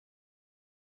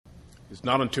It's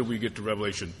not until we get to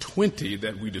Revelation 20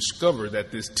 that we discover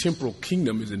that this temporal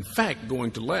kingdom is in fact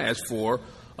going to last for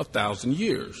 1,000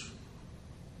 years.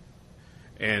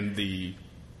 And the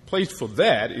place for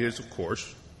that is, of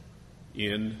course,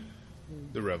 in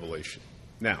the Revelation.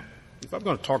 Now, if I'm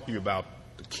going to talk to you about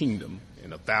the kingdom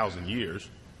in 1,000 years,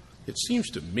 it seems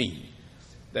to me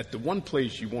that the one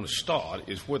place you want to start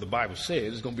is where the Bible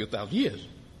says it's going to be 1,000 years.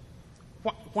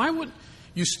 Why would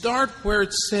you start where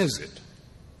it says it?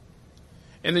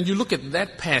 And then you look at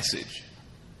that passage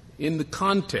in the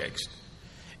context,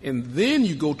 and then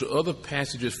you go to other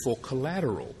passages for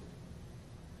collateral.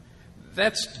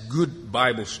 That's good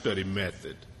Bible study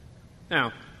method.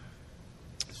 Now,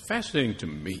 it's fascinating to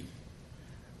me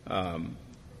that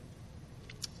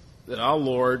our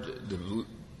Lord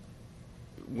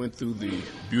went through the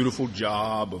beautiful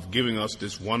job of giving us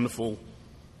this wonderful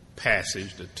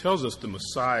passage that tells us the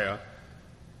Messiah,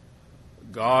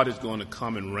 God, is going to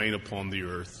come and reign upon the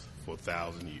earth for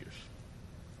 1,000 years.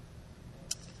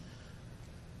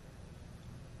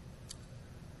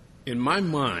 In my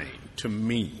mind, to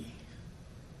me,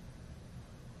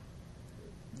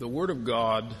 the Word of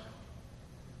God,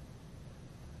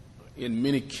 in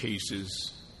many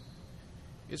cases,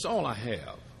 it's all I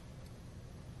have.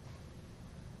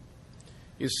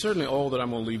 It's certainly all that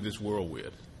I'm going to leave this world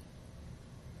with,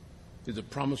 is the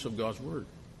promise of God's Word.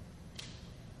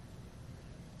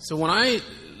 So when I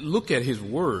look at His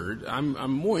Word,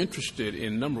 I'm more interested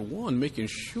in, number one, making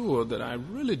sure that I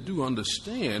really do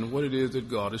understand what it is that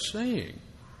God is saying.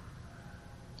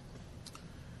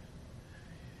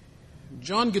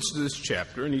 John gets to this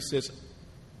chapter and he says,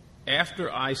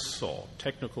 after I saw,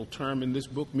 technical term in this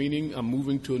book, meaning I'm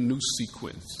moving to a new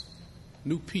sequence,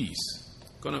 new piece.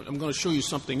 I'm going to show you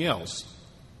something else.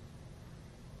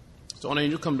 So an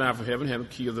angel come down from heaven, having a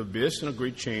key of the abyss and a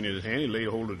great chain in his hand. He laid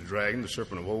hold of the dragon, the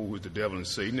serpent of old, who is the devil and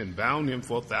Satan, and bound him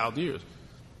for 1,000 years. It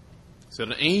said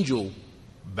an angel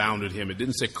bounded him. It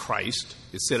didn't say Christ.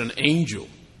 It said an angel.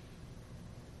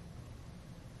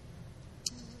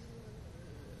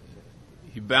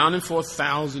 He bound him for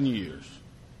 1,000 years,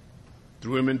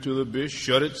 threw him into the abyss,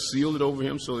 shut it, sealed it over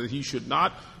him so that he should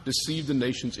not deceive the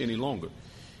nations any longer.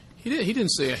 He didn't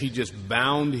say he just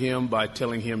bound him by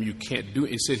telling him you can't do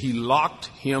it. He said he locked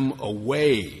him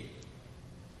away.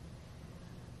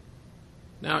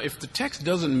 Now, if the text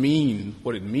doesn't mean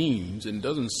what it means and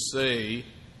doesn't say,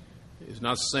 is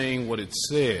not saying what it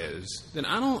says, then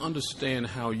I don't understand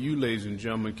how you, ladies and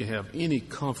gentlemen, can have any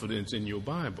confidence in your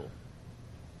Bible.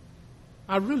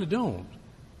 I really don't.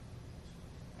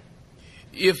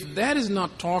 If that is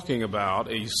not talking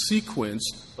about a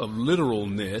sequence of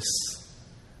literalness,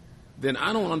 then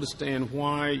I don't understand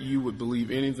why you would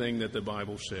believe anything that the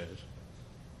Bible says.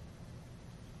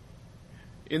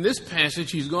 In this passage,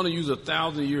 he's going to use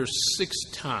 1,000 years 6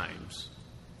 times.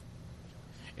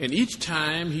 And each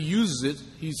time he uses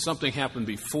it, something happened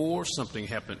before, something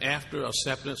happened after, or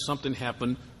something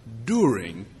happened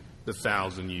during the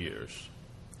 1,000 years.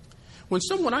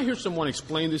 When I hear someone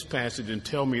explain this passage and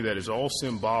tell me that it's all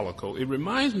symbolical, it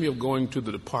reminds me of going to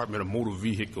the Department of Motor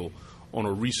Vehicle on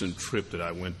a recent trip that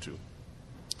I went to.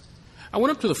 I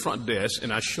went up to the front desk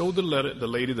and I showed the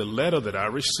lady the letter that I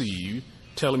received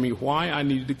telling me why I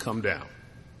needed to come down.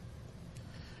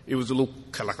 It was a little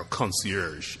kind of like a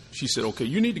concierge. She said, okay,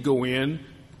 you need to go in,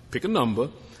 pick a number,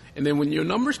 and then when your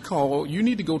number's called, you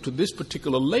need to go to this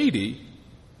particular lady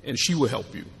and she will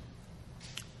help you.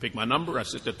 Pick my number. I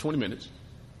sit there 20 minutes.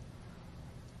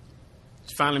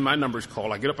 Finally, my number is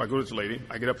called. I get up. I go to this lady.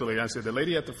 I get up to the lady. I said, the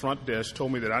lady at the front desk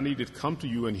told me that I needed to come to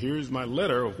you, and here's my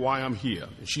letter of why I'm here.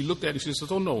 And she looked at it and she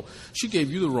says, oh, no, she gave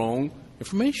you the wrong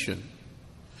information.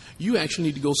 You actually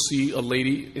need to go see a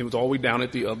lady. It was all the way down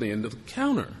at the other end of the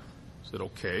counter. I said,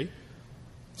 okay.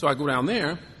 So I go down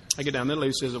there. I get down there. The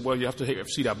lady says, well, you have to take a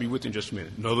seat. I'll be with you in just a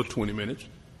minute. Another 20 minutes.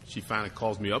 She finally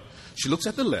calls me up. She looks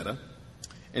at the letter,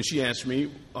 and she asks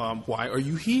me, why are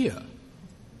you here?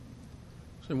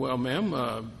 I said, well,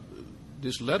 ma'am,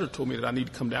 this letter told me that I need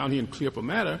to come down here and clear up a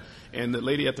matter, and the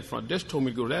lady at the front desk told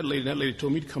me to go to that lady, and that lady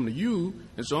told me to come to you,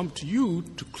 and so I'm to you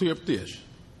to clear up this.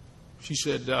 She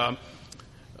said,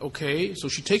 okay. So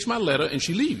she takes my letter, and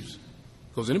she leaves.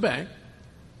 Goes in the back.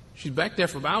 She's back there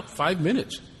for about 5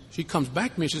 minutes. She comes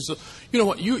back to me and she says, you know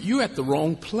what, you're at the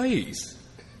wrong place.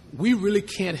 We really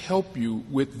can't help you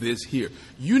with this here.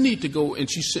 You need to go, and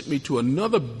she sent me to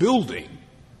another building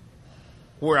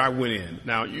where I went in.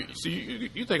 Now, you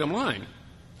think I'm lying.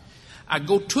 I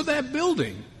go to that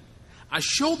building. I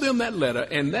show them that letter,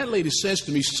 and that lady says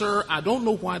to me, sir, I don't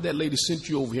know why that lady sent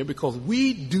you over here because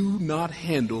we do not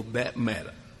handle that matter.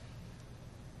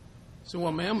 I said,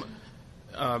 well, ma'am,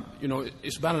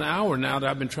 it's about an hour now that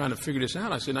I've been trying to figure this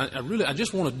out. I said, I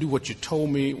just want to do what you told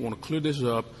me, want to clear this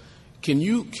up. Can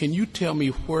you tell me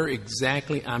where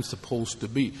exactly I'm supposed to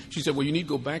be? She said, well, you need to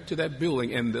go back to that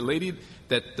building, and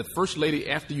the first lady,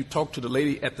 after you talk to the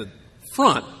lady at the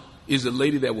front, is the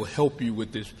lady that will help you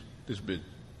with this business.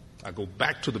 I go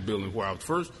back to the building where I was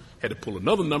first, had to pull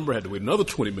another number, had to wait another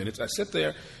 20 minutes. I sat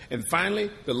there, and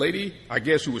finally, the lady, I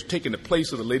guess, who was taking the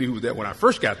place of the lady who was there when I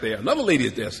first got there, another lady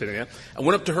is there sitting there. I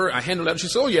went up to her, I handed her that. She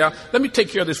said, oh, yeah, let me take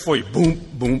care of this for you. Boom,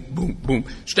 boom, boom, boom.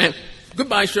 Stamp.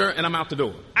 Goodbye, sir, and I'm out the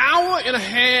door. Hour and a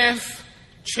half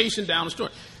chasing down the store.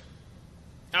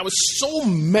 I was so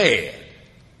mad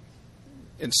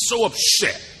and so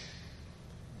upset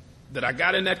that I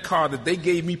got in that car that they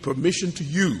gave me permission to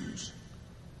use,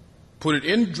 put it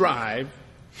in drive,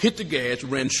 hit the gas,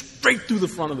 ran straight through the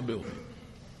front of the building.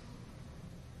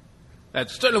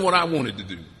 That's certainly what I wanted to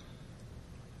do.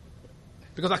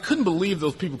 Because I couldn't believe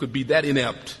those people could be that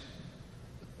inept,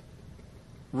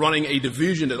 running a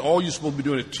division that all you're supposed to be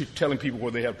doing is telling people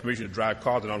whether they have permission to drive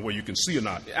cars or not, whether you can see or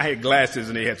not. I had glasses,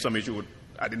 and they had some issue with,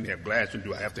 I didn't have glasses.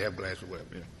 Do I have to have glasses? Whatever.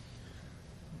 Yeah.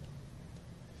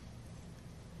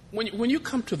 When you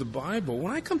come to the Bible,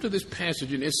 when I come to this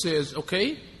passage and it says,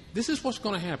 okay, this is what's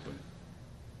going to happen.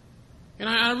 And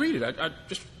I read it. I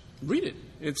just read it.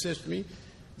 It says to me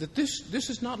that this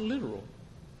is not literal,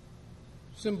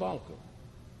 symbolical.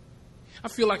 I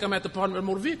feel like I'm at the Department of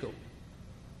Motor Vehicle.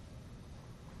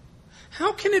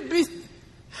 How can it be?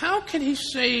 How can he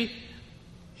say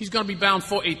he's going to be bound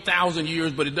for 1,000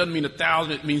 years, but it doesn't mean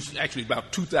 1,000, it means actually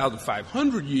about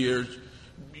 2,500 years.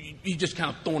 He's just kind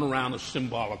of throwing around a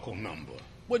symbolical number.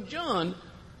 Well, John,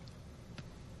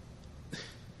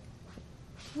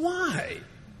 why?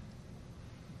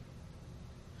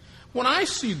 When I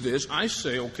see this, I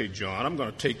say, okay, John, I'm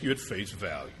going to take you at face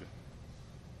value.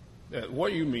 What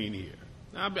do you mean here?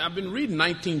 I've been reading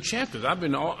 19 chapters. I've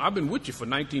been with you for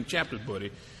 19 chapters,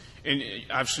 buddy. And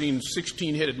I've seen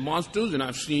 16-headed monsters, and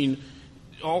I've seen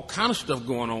all kind of stuff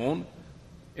going on.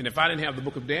 And if I didn't have the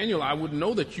book of Daniel, I wouldn't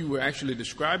know that you were actually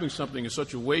describing something in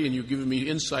such a way, and you're giving me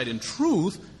insight and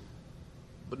truth.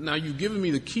 But now you've given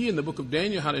me the key in the book of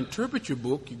Daniel how to interpret your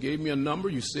book. You gave me a number.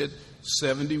 You said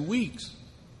 70 weeks.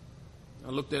 I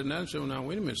looked at it and said, well, now,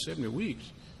 wait a minute, 70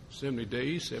 weeks. 70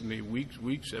 days, 70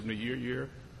 weeks, 70 year.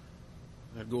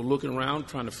 I'd go looking around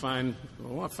trying to find,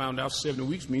 I found out 70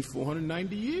 weeks means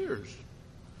 490 years.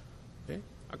 Okay?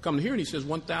 I come here and he says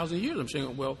 1,000 years. I'm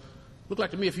saying, well, looked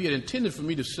like to me if he had intended for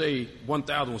me to say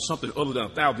 1,000 was something other than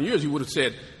 1,000 years, he would have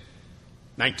said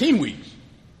 19 weeks,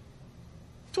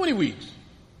 20 weeks,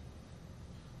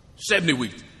 70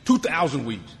 weeks, 2,000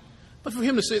 weeks. But for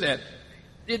him to say that,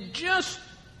 it just,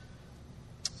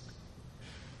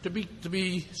 to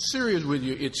be serious with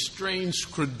you, it strains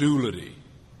credulity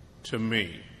to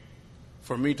me,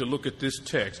 for me to look at this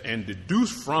text and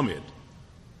deduce from it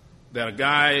that a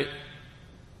guy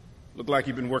looked like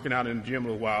he'd been working out in the gym a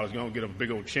little while is going to get a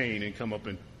big old chain and come up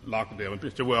and lock the devil in a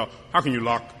pit. So, well, how can you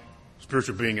lock a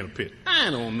spiritual being in a pit? I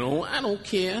don't know. I don't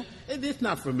care. It's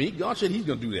not for me. God said he's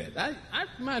going to do that. I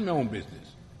mind my own business.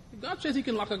 If God says he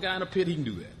can lock a guy in a pit, he can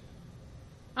do that.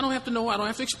 I don't have to know. I don't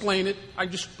have to explain it. I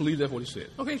just believe that's what he said.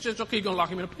 Okay, he says, okay, you're going to lock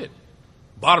him in a pit.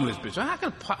 Bottomless pit. So how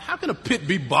can a pit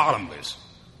be bottomless?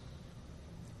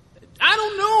 I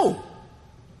don't know.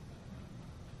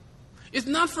 It's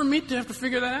not for me to have to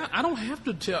figure that out. I don't have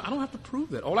to prove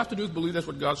that. All I have to do is believe that's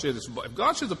what God says. If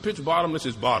God says a pit's bottomless,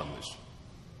 it's bottomless.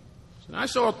 So I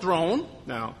saw a throne.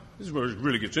 Now, this is where it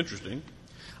really gets interesting.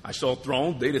 I saw a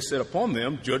throne, they that sat upon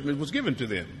them, judgment was given to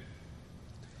them.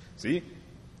 See?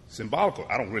 Symbolical.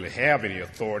 I don't really have any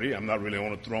authority. I'm not really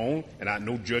on a throne, and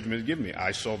no judgment is given me.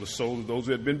 I saw the souls of those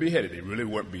who had been beheaded. They really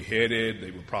weren't beheaded.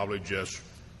 They were probably just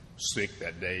sick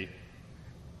that day.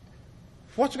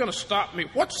 What's going to stop me?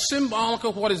 What's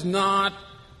symbolical? What is not?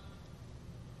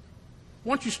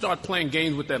 Once you start playing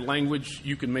games with that language,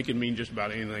 you can make it mean just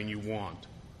about anything you want.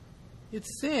 It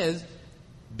says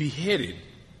beheaded.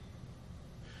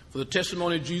 For the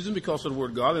testimony of Jesus, because of the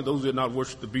word of God, and those who had not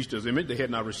worshipped the beast as image, they had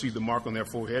not received the mark on their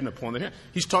forehead and upon their hand.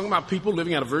 He's talking about people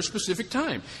living at a very specific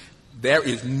time. There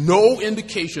is no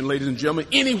indication, ladies and gentlemen,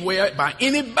 anywhere by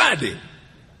anybody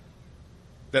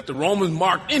that the Romans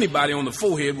marked anybody on the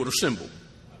forehead with a symbol.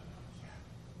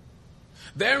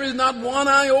 There is not one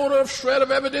iota of shred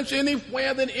of evidence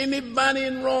anywhere that anybody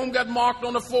in Rome got marked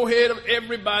on the forehead of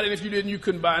everybody. And if you didn't, you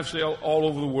couldn't buy and sell all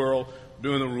over the world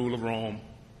during the rule of Rome.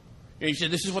 And he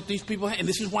said, this is what these people had, and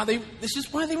this is why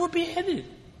they were beheaded.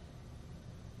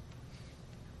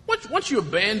 Once you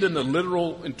abandon the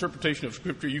literal interpretation of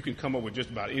Scripture, you can come up with just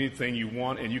about anything you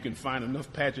want, and you can find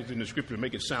enough passages in the Scripture to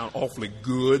make it sound awfully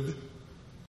good.